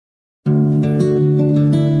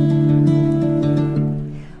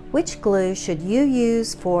Which glue should you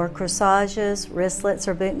use for corsages, wristlets,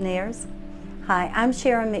 or boutonnieres? Hi, I'm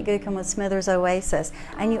Sharon McGuckin with Smithers Oasis,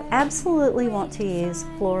 and you absolutely want to use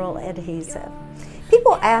floral adhesive.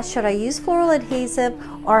 People ask, should I use floral adhesive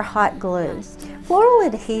or hot glue? Floral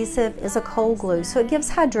adhesive is a cold glue, so it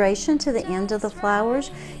gives hydration to the end of the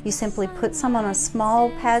flowers. You simply put some on a small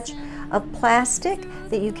patch of plastic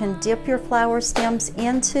that you can dip your flower stems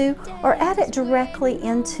into, or add it directly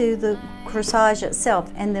into the corsage itself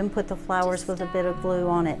and then put the flowers with a bit of glue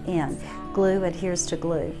on it in. Glue adheres to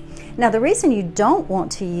glue. Now, the reason you don't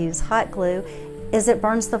want to use hot glue is it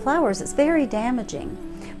burns the flowers. It's very damaging.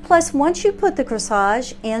 Plus, once you put the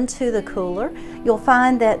corsage into the cooler, you'll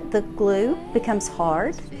find that the glue becomes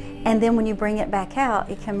hard, and then when you bring it back out,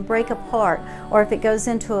 it can break apart. Or if it goes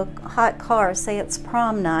into a hot car, say it's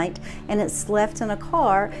prom night, and it's left in a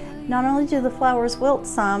car, not only do the flowers wilt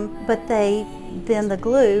some, but then the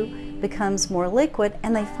glue becomes more liquid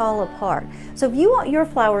and they fall apart. So if you want your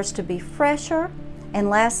flowers to be fresher and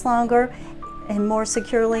last longer and more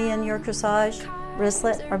securely in your corsage,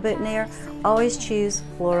 wristlet, or boutonniere, always choose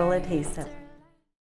floral adhesive.